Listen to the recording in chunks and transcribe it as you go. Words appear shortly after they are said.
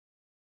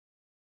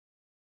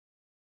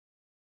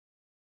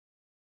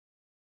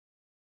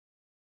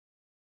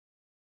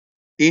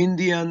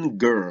Indian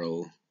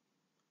girl,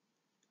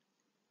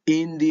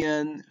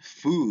 Indian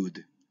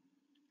food,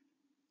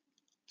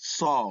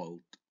 salt,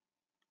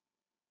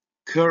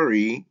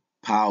 curry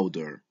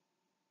powder,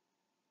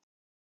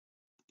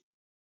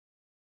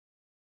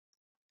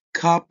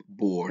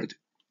 cupboard,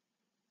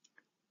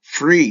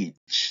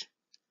 fridge,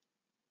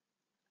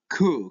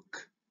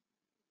 cook,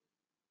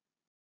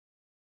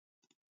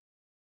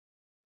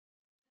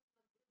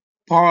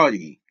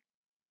 party,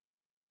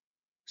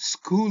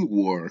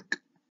 schoolwork,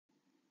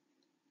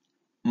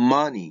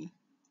 money,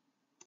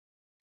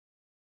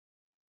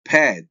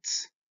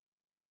 pets,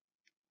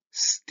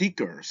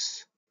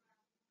 stickers.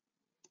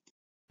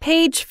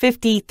 Page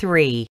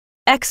 53,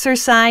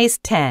 Exercise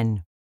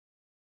 10.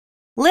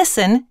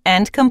 Listen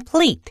and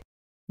complete.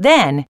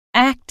 Then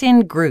act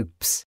in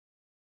groups.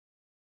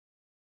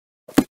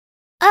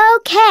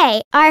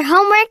 Okay, our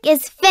homework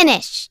is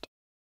finished.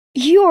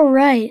 You're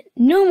right.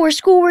 No more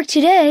schoolwork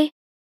today.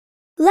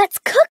 Let's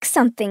cook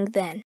something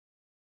then.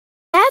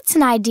 That's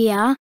an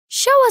idea.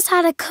 Show us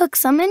how to cook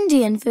some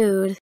Indian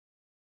food.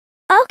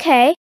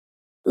 Okay,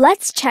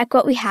 let's check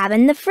what we have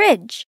in the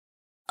fridge.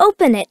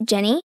 Open it,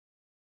 Jenny.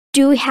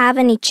 Do we have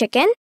any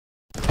chicken?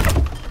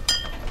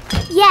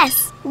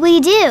 Yes, we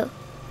do.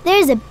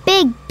 There's a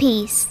big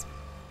piece.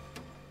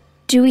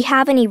 Do we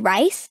have any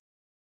rice?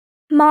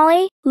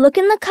 Molly, look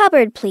in the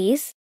cupboard,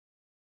 please.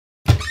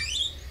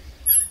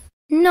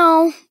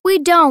 No, we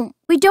don't.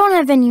 We don't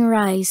have any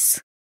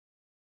rice.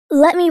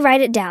 Let me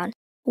write it down.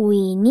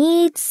 We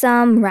need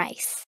some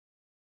rice.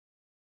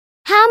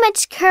 How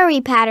much curry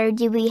powder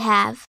do we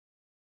have?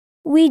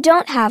 We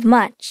don't have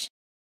much.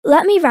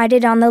 Let me write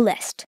it on the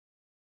list.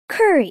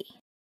 Curry.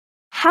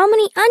 How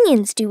many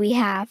onions do we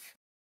have?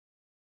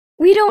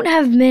 We don't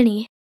have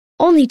many.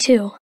 Only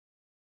 2.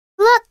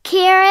 Look,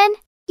 Karen,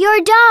 your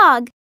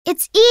dog.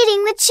 It's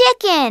eating the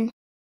chicken.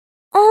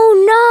 Oh,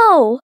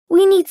 no.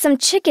 We need some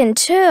chicken,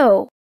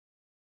 too.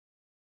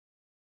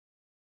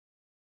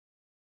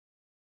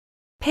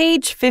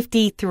 Page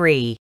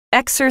 53,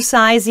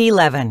 Exercise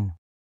 11.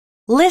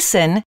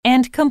 Listen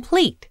and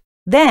complete.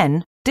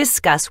 Then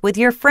discuss with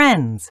your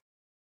friends.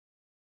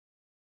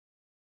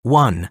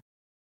 1.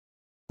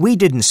 We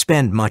didn't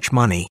spend much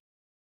money.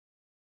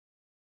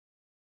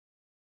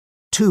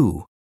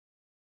 2.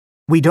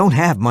 We don't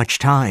have much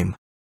time.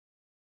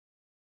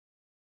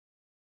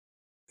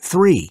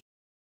 3.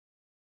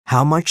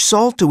 How much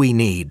salt do we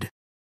need?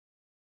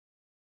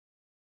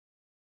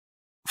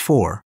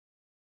 4.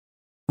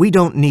 We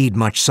don't need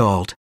much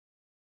salt.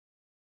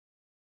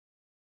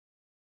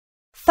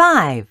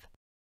 5.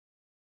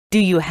 Do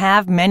you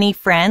have many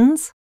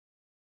friends?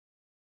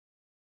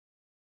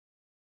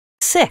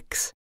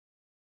 6.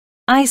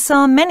 I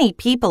saw many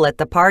people at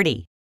the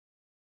party.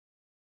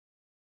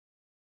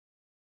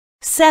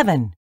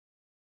 7.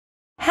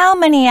 How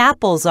many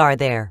apples are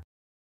there?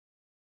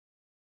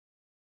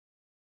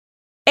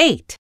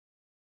 8.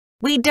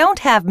 We don't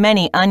have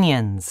many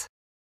onions.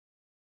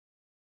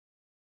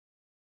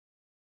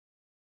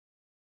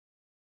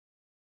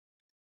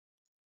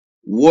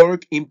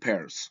 Work in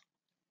pairs.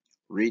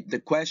 Read the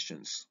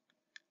questions.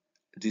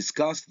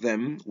 Discuss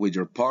them with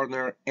your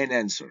partner and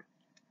answer.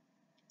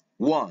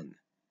 1.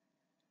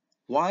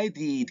 Why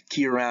did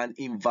Kiran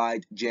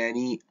invite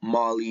Jenny,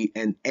 Molly,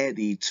 and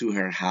Eddie to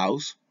her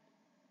house?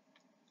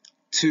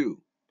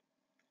 2.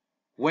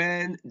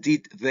 When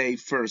did they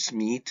first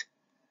meet?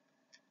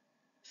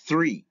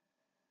 3.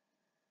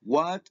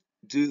 What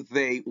do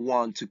they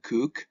want to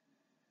cook?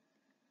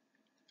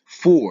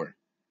 4.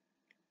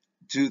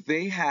 Do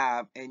they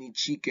have any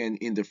chicken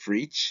in the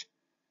fridge?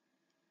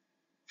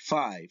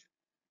 5.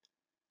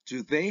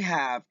 Do they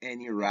have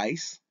any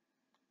rice?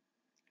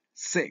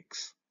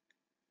 6.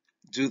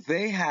 Do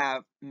they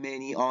have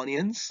many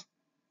onions?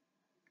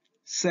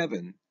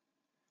 7.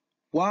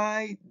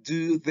 Why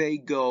do they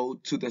go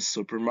to the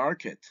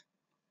supermarket?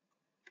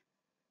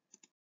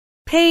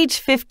 Page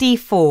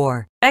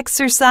 54,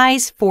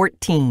 Exercise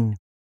 14.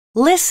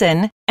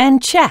 Listen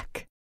and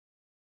check.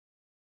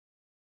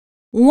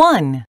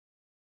 1.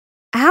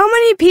 How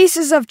many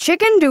pieces of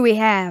chicken do we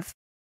have?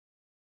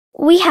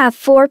 We have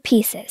 4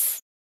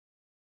 pieces.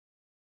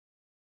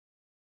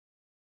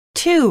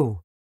 2.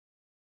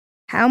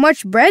 How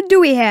much bread do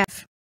we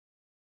have?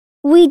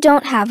 We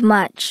don't have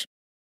much.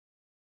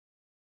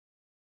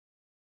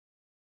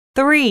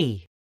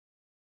 3.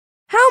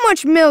 How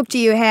much milk do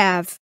you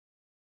have?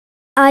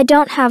 I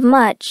don't have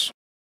much.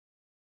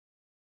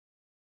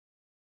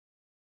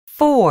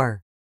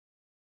 4.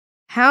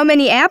 How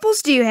many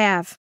apples do you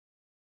have?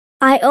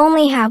 I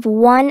only have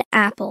 1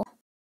 apple.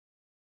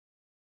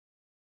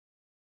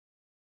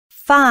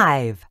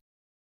 5.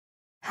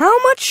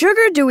 How much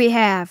sugar do we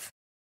have?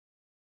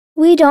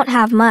 We don't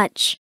have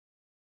much.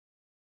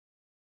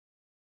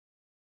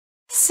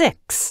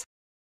 6.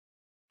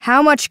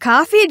 How much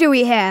coffee do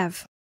we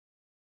have?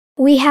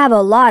 We have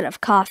a lot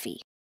of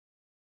coffee.